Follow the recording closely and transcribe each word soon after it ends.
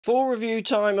Full review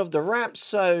time of the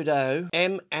Rapsodo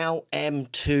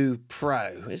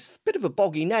MLM2Pro. It's a bit of a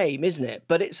boggy name, isn't it?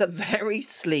 But it's a very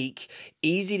sleek,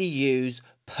 easy to use,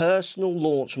 personal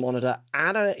launch monitor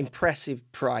at an impressive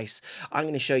price. I'm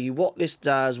going to show you what this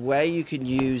does, where you can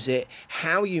use it,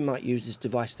 how you might use this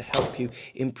device to help you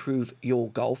improve your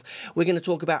golf. We're going to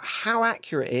talk about how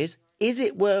accurate it is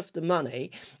it worth the money,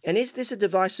 and is this a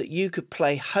device that you could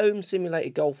play home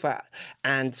simulated golf at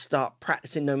and start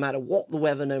practicing no matter what the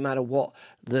weather, no matter what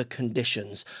the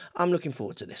conditions. I'm looking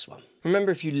forward to this one.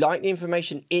 Remember, if you like the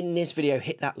information in this video,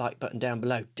 hit that like button down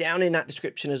below. Down in that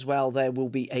description as well, there will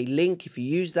be a link. If you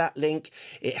use that link,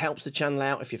 it helps the channel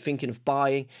out. If you're thinking of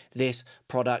buying this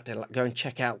product, go and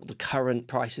check out the current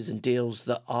prices and deals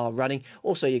that are running.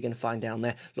 Also, you're going to find down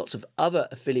there lots of other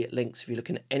affiliate links. If you're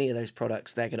looking at any of those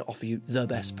products, they're going to offer you the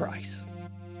best price.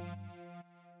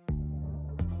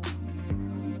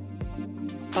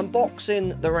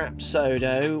 Unboxing the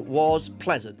Rapsodo was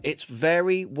pleasant. It's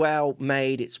very well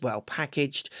made, it's well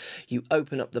packaged. You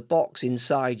open up the box,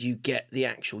 inside you get the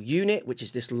actual unit, which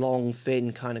is this long,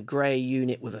 thin, kind of grey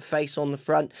unit with a face on the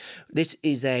front. This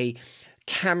is a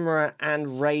camera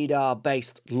and radar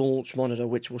based launch monitor,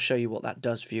 which will show you what that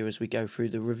does for you as we go through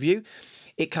the review.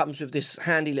 It comes with this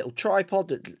handy little tripod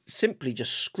that simply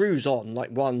just screws on,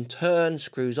 like one turn,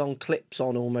 screws on, clips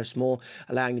on almost more,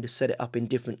 allowing you to set it up in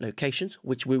different locations,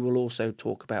 which we will also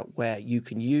talk about where you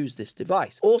can use this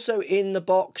device. Also in the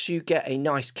box, you get a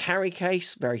nice carry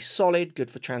case, very solid,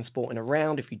 good for transporting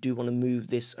around if you do want to move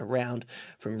this around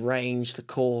from range to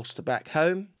course to back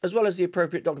home, as well as the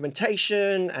appropriate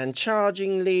documentation and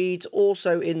charging leads.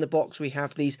 Also in the box, we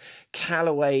have these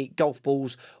Callaway golf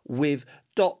balls with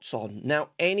dots on. Now,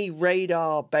 any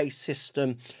radar-based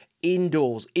system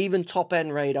indoors, even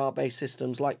top-end radar-based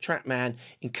systems like TrackMan,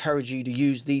 encourage you to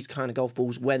use these kind of golf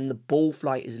balls when the ball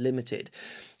flight is limited.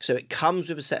 So it comes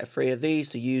with a set of 3 of these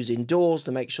to use indoors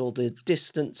to make sure the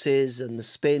distances and the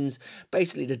spins,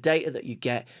 basically the data that you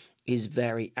get, is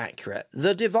very accurate.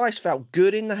 The device felt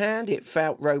good in the hand. It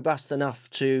felt robust enough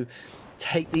to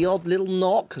take the odd little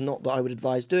knock, not that I would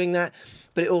advise doing that,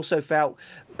 but it also felt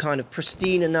kind of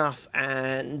pristine enough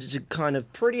and kind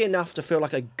of pretty enough to feel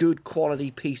like a good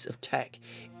quality piece of tech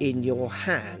in your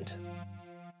hand.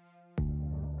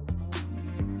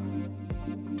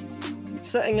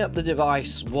 Setting up the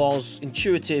device was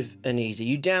intuitive and easy.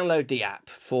 You download the app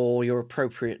for your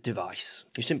appropriate device.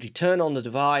 You simply turn on the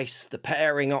device, the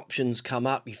pairing options come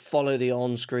up, you follow the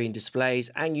on-screen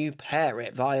displays, and you pair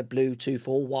it via Bluetooth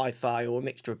or Wi-Fi or a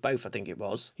mixture of both, I think it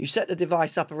was. You set the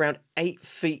device up around 8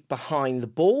 feet behind the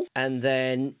ball, and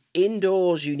then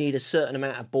indoors, you need a certain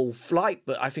amount of ball flight,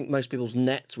 but I think most people's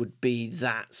nets would be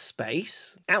that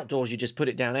space. Outdoors, you just put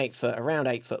it down 8 foot, around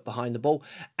 8 foot behind the ball,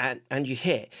 and you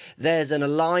hit. There's an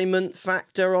alignment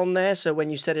factor on there, so when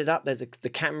you set it up, the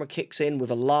camera kicks in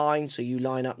with a line, so you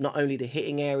line up not only the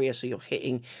hitting area, so you're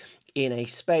hitting in a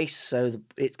space, so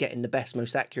it's getting the best,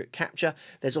 most accurate capture.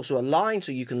 There's also a line,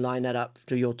 so you can line that up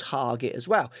to your target as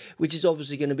well, which is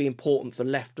obviously going to be important for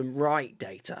left and right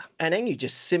data. And then you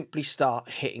just simply start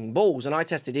hitting balls. And I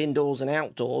tested indoors and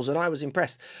outdoors, and I was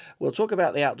impressed. We'll talk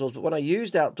about the outdoors, but when I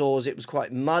used outdoors, it was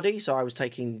quite muddy, so I was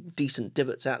taking decent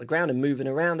divots out of the ground and moving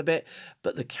around a bit,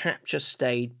 but the capture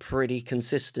stayed pretty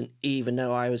consistent, even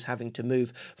though I was having to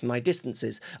move for my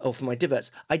distances or for my divots.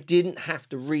 I didn't have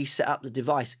to reset up the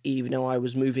device, even though I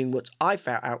was moving what I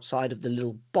felt outside of the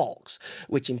little box,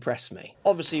 which impressed me.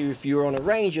 Obviously, if you were on a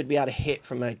range, you'd be able to hit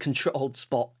from a controlled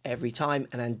spot every time,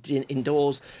 and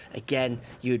indoors, again,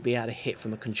 you'd be able to hit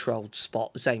from a controlled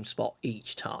spot, the same spot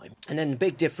each time. And then the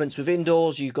big difference with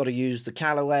indoors, you've got to use the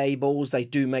Callaway balls. They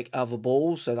do make other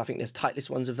balls, so I think there's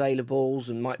Titleist ones available,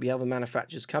 and might be other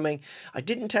manufacturers coming. I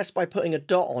didn't test by putting a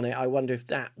dot on it. I wonder if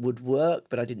that would work,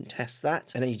 but I didn't test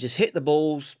that. And then you just hit the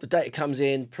balls, the data comes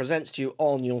in, presents to you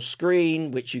on your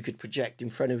screen, which you could project in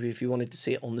front of you if you wanted to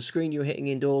see it on the screen you're hitting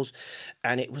indoors,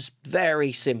 and it was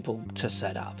very simple to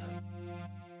set up.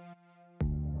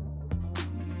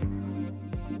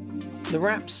 The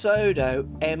Rapsodo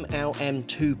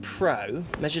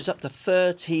MLM2Pro measures up to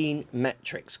 13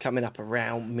 metrics coming up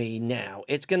around me now.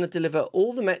 It's going to deliver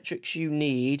all the metrics you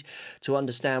need to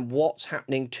understand what's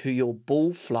happening to your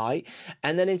ball flight,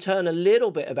 and then in turn a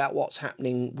little bit about what's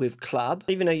happening with club.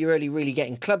 Even though you're only really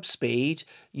getting club speed,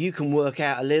 you can work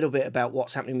out a little bit about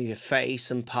what's happening with your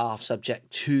face and path subject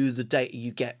to the data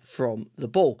you get from the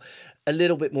ball. A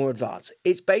little bit more advanced.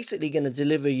 It's basically going to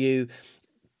deliver you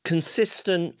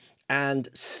consistent and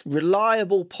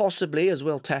reliable, possibly, as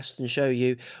we'll test and show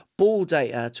you, ball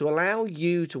data to allow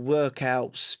you to work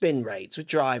out spin rates with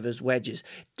drivers, wedges,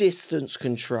 distance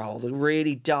control, to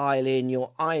really dial in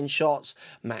your iron shots,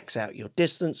 max out your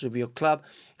distance with your club.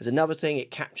 There's another thing, it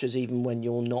captures even when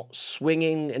you're not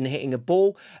swinging and hitting a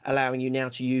ball, allowing you now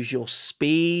to use your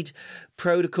speed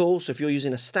protocol. So if you're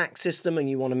using a stack system and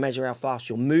you want to measure how fast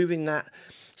you're moving that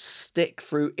stick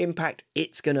through impact,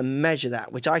 it's going to measure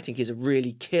that, which I think is a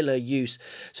really killer use.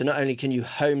 So not only can you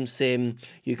home sim,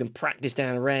 you can practice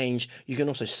down range, you can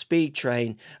also speed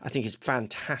train. I think it's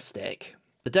fantastic.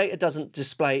 The data doesn't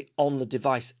display on the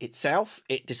device itself,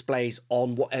 it displays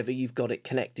on whatever you've got it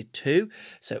connected to.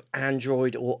 So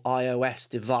Android or iOS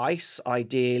device,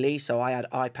 ideally. So I had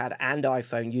iPad and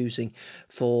iPhone using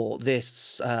for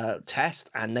this test,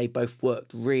 and they both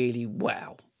worked really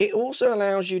well. It also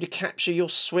allows you to capture your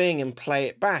swing and play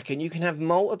it back, and you can have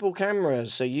multiple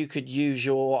cameras. So you could use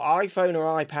your iPhone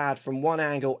or iPad from one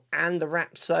angle and the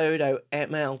Rapsodo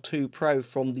MLM2Pro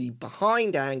from the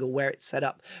behind angle where it's set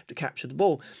up to capture the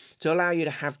ball, to allow you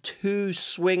to have two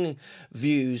swing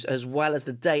views as well as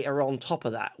the data on top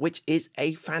of that, which is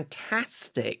a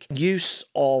fantastic use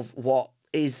of what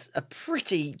is a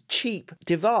pretty cheap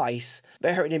device,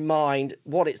 bearing in mind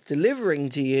what it's delivering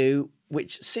to you,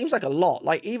 which seems like a lot.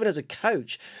 Like, even as a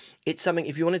coach, it's something,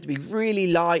 if you wanted to be really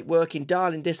light, working,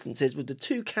 dialing distances with the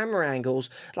two camera angles,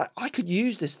 like, I could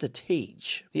use this to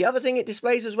teach. The other thing it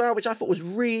displays as well, which I thought was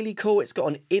really cool, it's got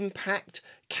an impact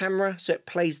camera, so it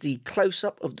plays the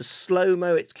close-up of the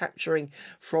slow-mo it's capturing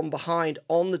from behind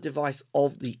on the device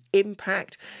of the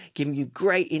impact, giving you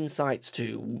great insights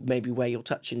to maybe where you're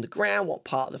touching the ground, what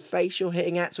part of the face you're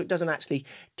hitting at. So it doesn't actually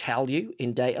tell you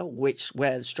in data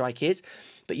where the strike is,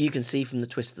 but you can see from the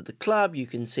twist of the club, you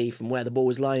can see from where the ball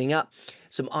is lining up,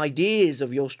 some ideas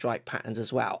of your strike patterns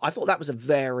as well. I thought that was a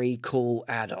very cool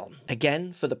add-on.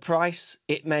 Again, for the price,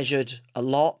 it measured a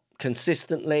lot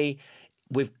consistently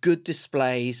with good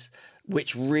displays,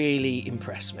 which really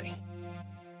impressed me.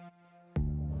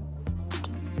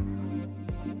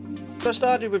 So I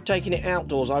started with taking it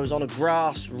outdoors. I was on a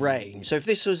grass range. So if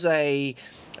this was a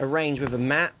range with a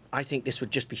mat, I think this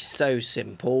would just be so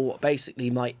simple. Basically,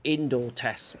 my indoor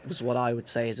test was what I would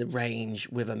say is a range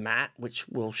with a mat, which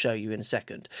we'll show you in a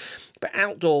second. But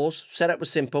outdoors, setup was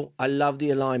simple. I love the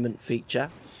alignment feature.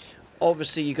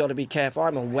 Obviously, you've got to be careful.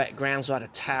 I'm on wet ground, so I had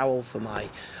a towel for my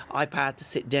iPad to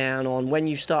sit down on. When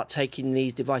you start taking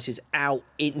these devices out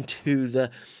into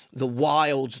the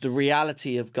wilds, the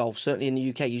reality of golf, certainly in the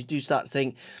UK, you do start to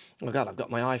think, oh God, I've got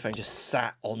my iPhone just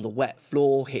sat on the wet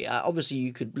floor here. Obviously,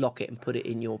 you could lock it and put it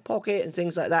in your pocket and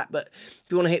things like that. But if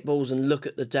you want to hit balls and look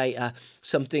at the data,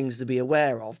 some things to be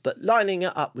aware of. But lining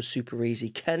it up was super easy.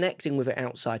 Connecting with it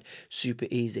outside, super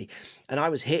easy. And I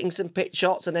was hitting some pitch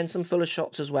shots and then some fuller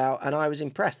shots as well. And I was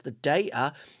impressed. The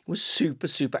data was super,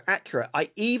 super accurate. I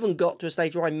even got to a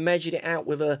stage where I measured it out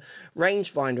with a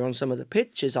rangefinder on some of the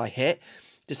pitches I hit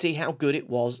to see how good it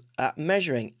was at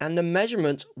measuring. And the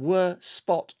measurements were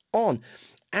spot on.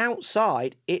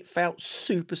 Outside, it felt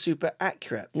super, super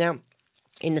accurate. Now,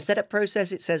 in the setup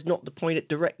process, it says not to point it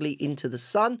directly into the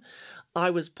sun. I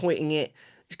was pointing it,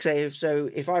 so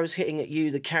if I was hitting at you,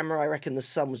 the camera, I reckon the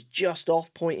sun was just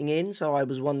off pointing in, so I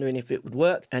was wondering if it would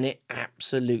work, and it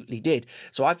absolutely did.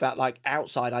 So I felt like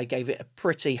outside I gave it a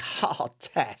pretty hard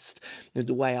test with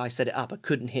the way I set it up. I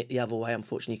couldn't hit the other way.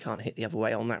 Unfortunately, you can't hit the other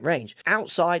way on that range.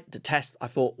 Outside, the test I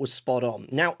thought was spot on.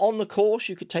 Now, on the course,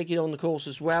 you could take it on the course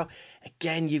as well.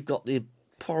 Again, you've got the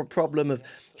problem of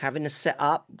having to set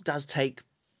up. It does take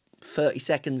 30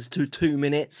 seconds to 2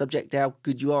 minutes, subject to how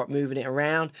good you are at moving it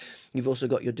around. You've also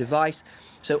got your device.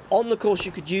 So on the course,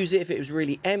 you could use it if it was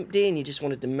really empty and you just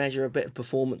wanted to measure a bit of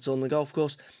performance on the golf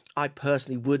course. I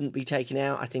personally wouldn't be taking it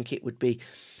out. I think it would be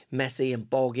messy and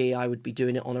boggy. I would be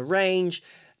doing it on a range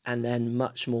and then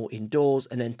much more indoors,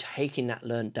 and then taking that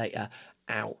learned data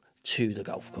out to the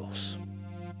golf course.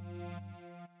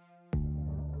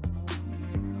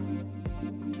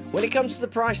 When it comes to the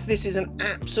price, this is an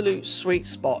absolute sweet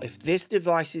spot. If this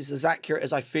device is as accurate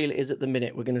as I feel it is at the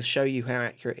minute, we're going to show you how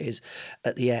accurate it is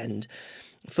at the end.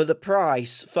 For the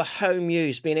price, for home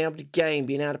use, being able to game,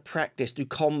 being able to practice, do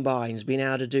combines, being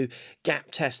able to do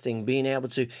gap testing, being able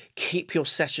to keep your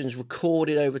sessions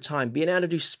recorded over time, being able to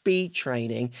do speed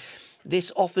training,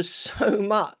 this offers so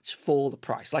much for the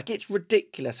price. Like, it's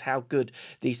ridiculous how good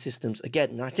these systems are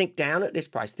getting. And I think down at this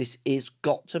price, this is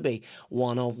got to be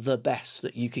one of the best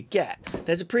that you could get.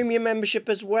 There's a premium membership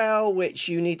as well, which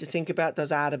you need to think about,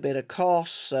 does add a bit of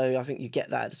cost. So I think you get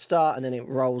that at the start and then it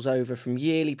rolls over from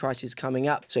yearly prices coming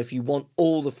up. So if you want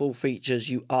all the full features,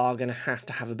 you are going to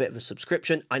have a bit of a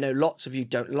subscription. I know lots of you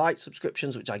don't like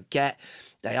subscriptions, which I get.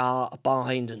 They are a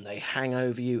bind and they hang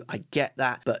over you. I get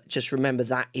that, but just remember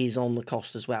that is on the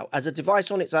cost as well. As a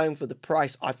device on its own for the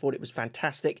price, I thought it was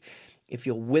fantastic. If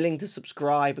you're willing to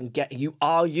subscribe and you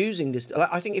are using this,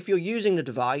 I think if you're using the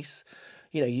device,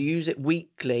 you know, you use it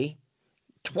weekly,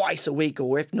 twice a week,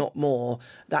 or if not more,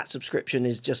 that subscription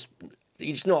is just,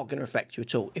 it's not going to affect you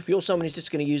at all. If you're someone who's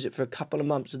just going to use it for a couple of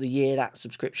months of the year, that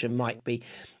subscription might be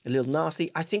a little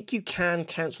nasty. I think you can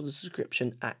cancel the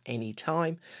subscription at any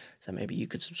time. So maybe you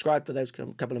could subscribe for those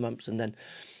couple of months and then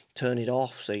turn it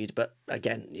off. But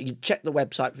again, you check the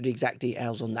website for the exact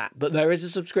details on that. But there is a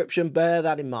subscription, bear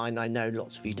that in mind. I know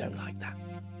lots of you don't like that.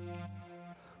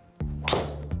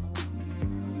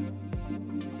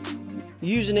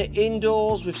 Using it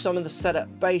indoors with some of the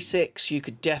setup basics, you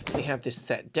could definitely have this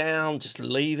set down, just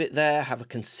leave it there, have a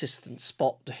consistent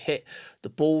spot to hit the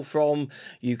ball from.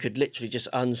 You could literally just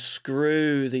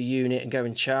unscrew the unit and go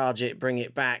and charge it, bring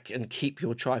it back and keep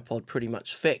your tripod pretty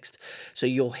much fixed. So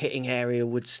your hitting area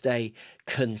would stay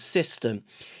consistent.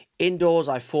 Indoors,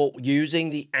 I thought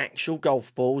using the actual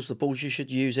golf balls, the balls you should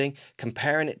be using,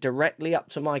 comparing it directly up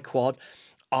to my quad,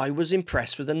 I was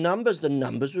impressed with the numbers. The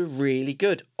numbers were really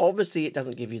good. Obviously, it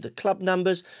doesn't give you the club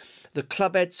numbers. The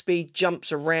club head speed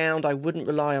jumps around. I wouldn't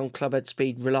rely on club head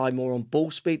speed, rely more on ball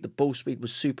speed. The ball speed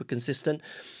was super consistent.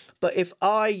 But if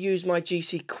I use my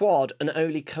GC quad and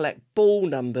only collect ball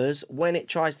numbers, when it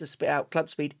tries to spit out club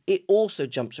speed, it also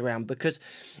jumps around because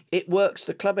it works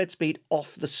the club head speed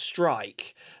off the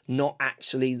strike, not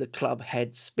actually the club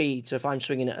head speed. So if I'm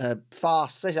swinging at a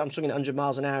fast, say I'm swinging at 100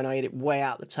 miles an hour and I hit it way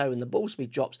out the toe and the ball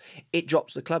speed drops, it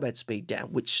drops the club head speed down,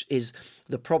 which is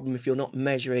the problem if you're not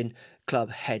measuring club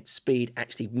head speed,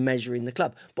 actually measuring the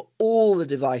club. But all the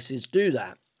devices do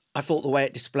that. I thought the way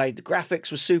it displayed the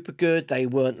graphics was super good. They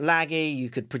weren't laggy. You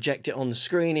could project it on the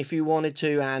screen if you wanted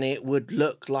to, and it would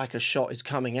look like a shot is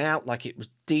coming out, like it was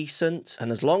decent.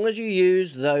 And as long as you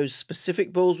use those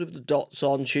specific balls with the dots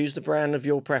on, choose the brand of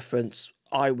your preference,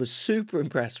 I was super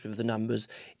impressed with the numbers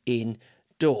indoors.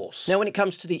 Now, when it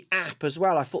comes to the app as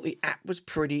well, I thought the app was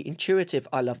pretty intuitive.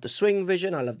 I love the swing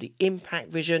vision. I love the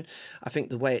impact vision. I think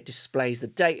the way it displays the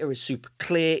data is super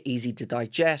clear, easy to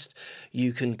digest.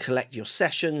 You can collect your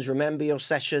sessions, remember your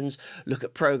sessions, look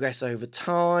at progress over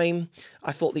time.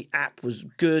 I thought the app was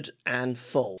good and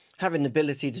full. Having the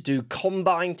ability to do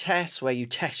combine tests where you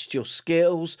test your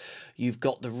skills. You've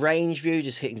got the range view,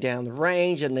 just hitting down the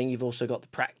range, and then you've also got the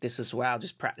practice as well,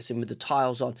 just practicing with the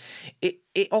tiles on. It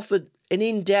offered an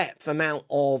in-depth amount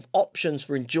of options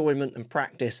for enjoyment and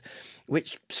practice,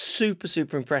 which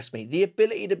super impressed me. The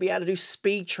ability to be able to do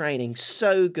speed training,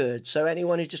 so good. So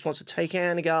anyone who just wants to take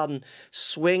out in the garden,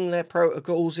 swing their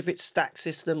protocols, if it's stack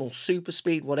system or super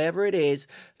speed, whatever it is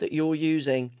that you're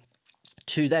using,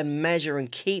 to then measure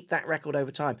and keep that record over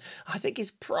time, I think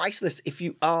is priceless if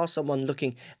you are someone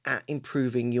looking at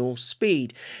improving your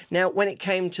speed. Now, when it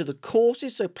came to the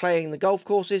courses, so playing the golf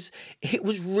courses, it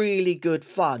was really good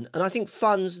fun. And I think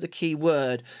fun's the key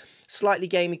word. Slightly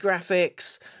gamey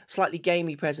graphics, slightly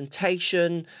gamey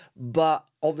presentation, but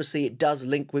obviously it does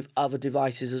link with other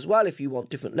devices as well if you want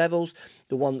different levels.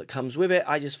 The one that comes with it,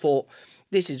 I just thought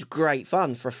this is great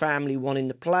fun for a family wanting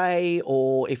to play,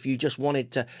 or if you just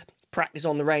wanted to practice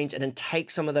on the range and then take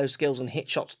some of those skills and hit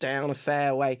shots down a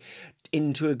fairway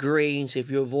into a green. So if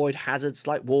you avoid hazards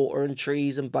like water and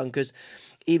trees and bunkers,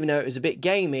 even though it was a bit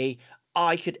gamey,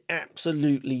 I could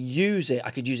absolutely use it.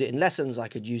 I could use it in lessons. I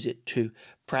could use it to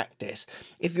practice.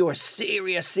 If you're a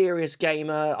serious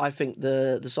gamer, I think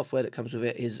the software that comes with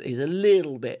it is a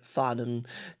little bit fun and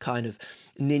kind of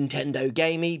Nintendo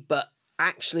gamey, but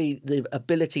actually the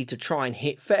ability to try and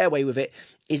hit fairway with it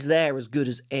is there as good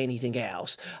as anything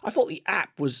else. I thought the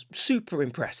app was super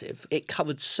impressive. It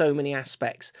covered so many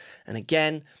aspects. And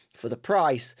again, for the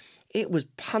price, it was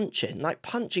punching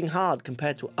hard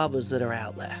compared to others that are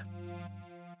out there.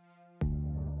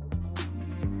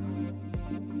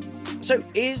 So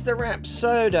is the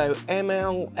Rapsodo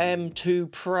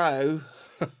MLM2Pro,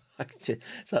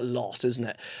 it's a lot, isn't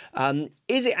it?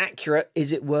 Is it accurate?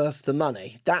 Is it worth the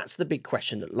money? That's the big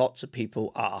question that lots of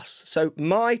people ask. So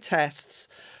my tests,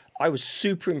 I was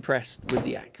super impressed with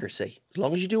the accuracy. As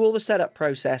long as you do all the setup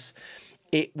process,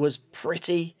 it was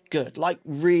pretty good, like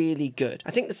really good.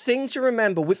 I think the thing to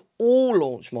remember with all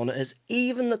launch monitors,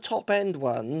 even the top end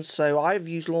ones, so I've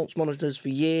used launch monitors for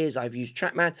years, I've used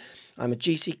TrackMan, I'm a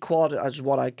GC Quad as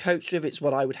what I coach with, it's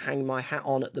what I would hang my hat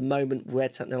on at the moment where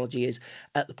technology is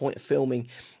at the point of filming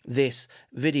this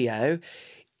video.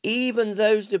 Even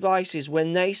those devices,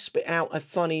 when they spit out a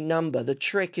funny number, the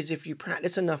trick is if you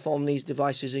practice enough on these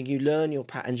devices and you learn your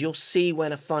patterns, you'll see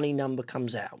when a funny number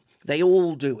comes out. They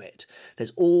all do it.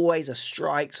 There's always a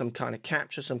strike, some kind of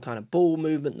capture, some kind of ball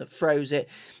movement that throws it,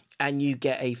 and you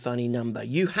get a funny number.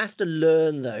 You have to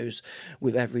learn those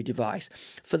with every device.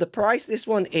 For the price this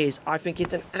one is, I think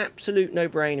it's an absolute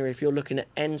no-brainer if you're looking at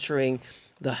entering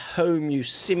the home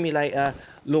use simulator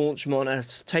launch monitor.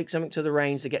 Take something to the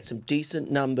range to get some decent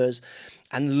numbers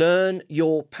and learn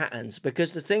your patterns,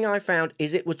 because the thing I found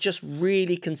is it was just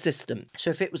really consistent. So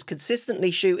if it was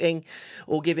consistently shooting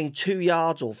or giving 2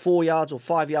 yards or 4 yards or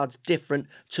 5 yards different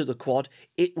to the quad,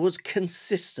 it was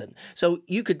consistent. So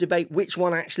you could debate which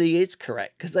one actually is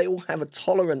correct, because they all have a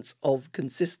tolerance of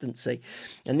consistency.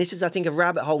 And this is, I think, a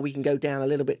rabbit hole we can go down a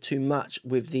little bit too much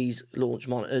with these launch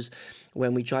monitors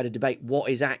when we try to debate what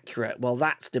is accurate. Well,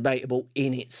 that's debatable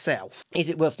in itself. Is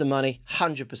it worth the money?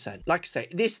 100%. Like I say,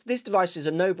 this device is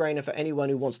a no-brainer for anyone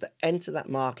who wants to enter that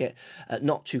market at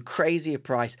not too crazy a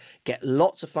price, get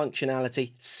lots of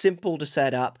functionality, simple to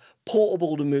set up,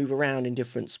 portable to move around in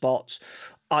different spots.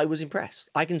 I was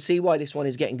impressed. I can see why this one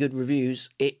is getting good reviews.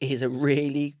 It is a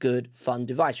really good, fun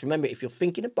device. Remember, if you're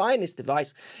thinking of buying this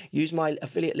device, use my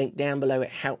affiliate link down below. It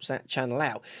helps that channel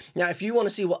out. Now, if you want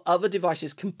to see what other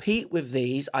devices compete with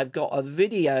these, I've got a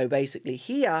video basically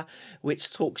here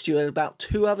which talks to you about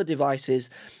 2 other devices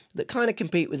that kind of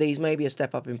compete with these, maybe a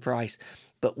step up in price,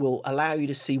 but will allow you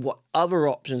to see what other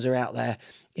options are out there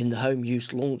in the home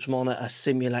use launch monitor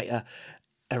simulator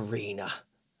arena.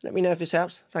 Let me know if this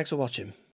helps. Thanks for watching.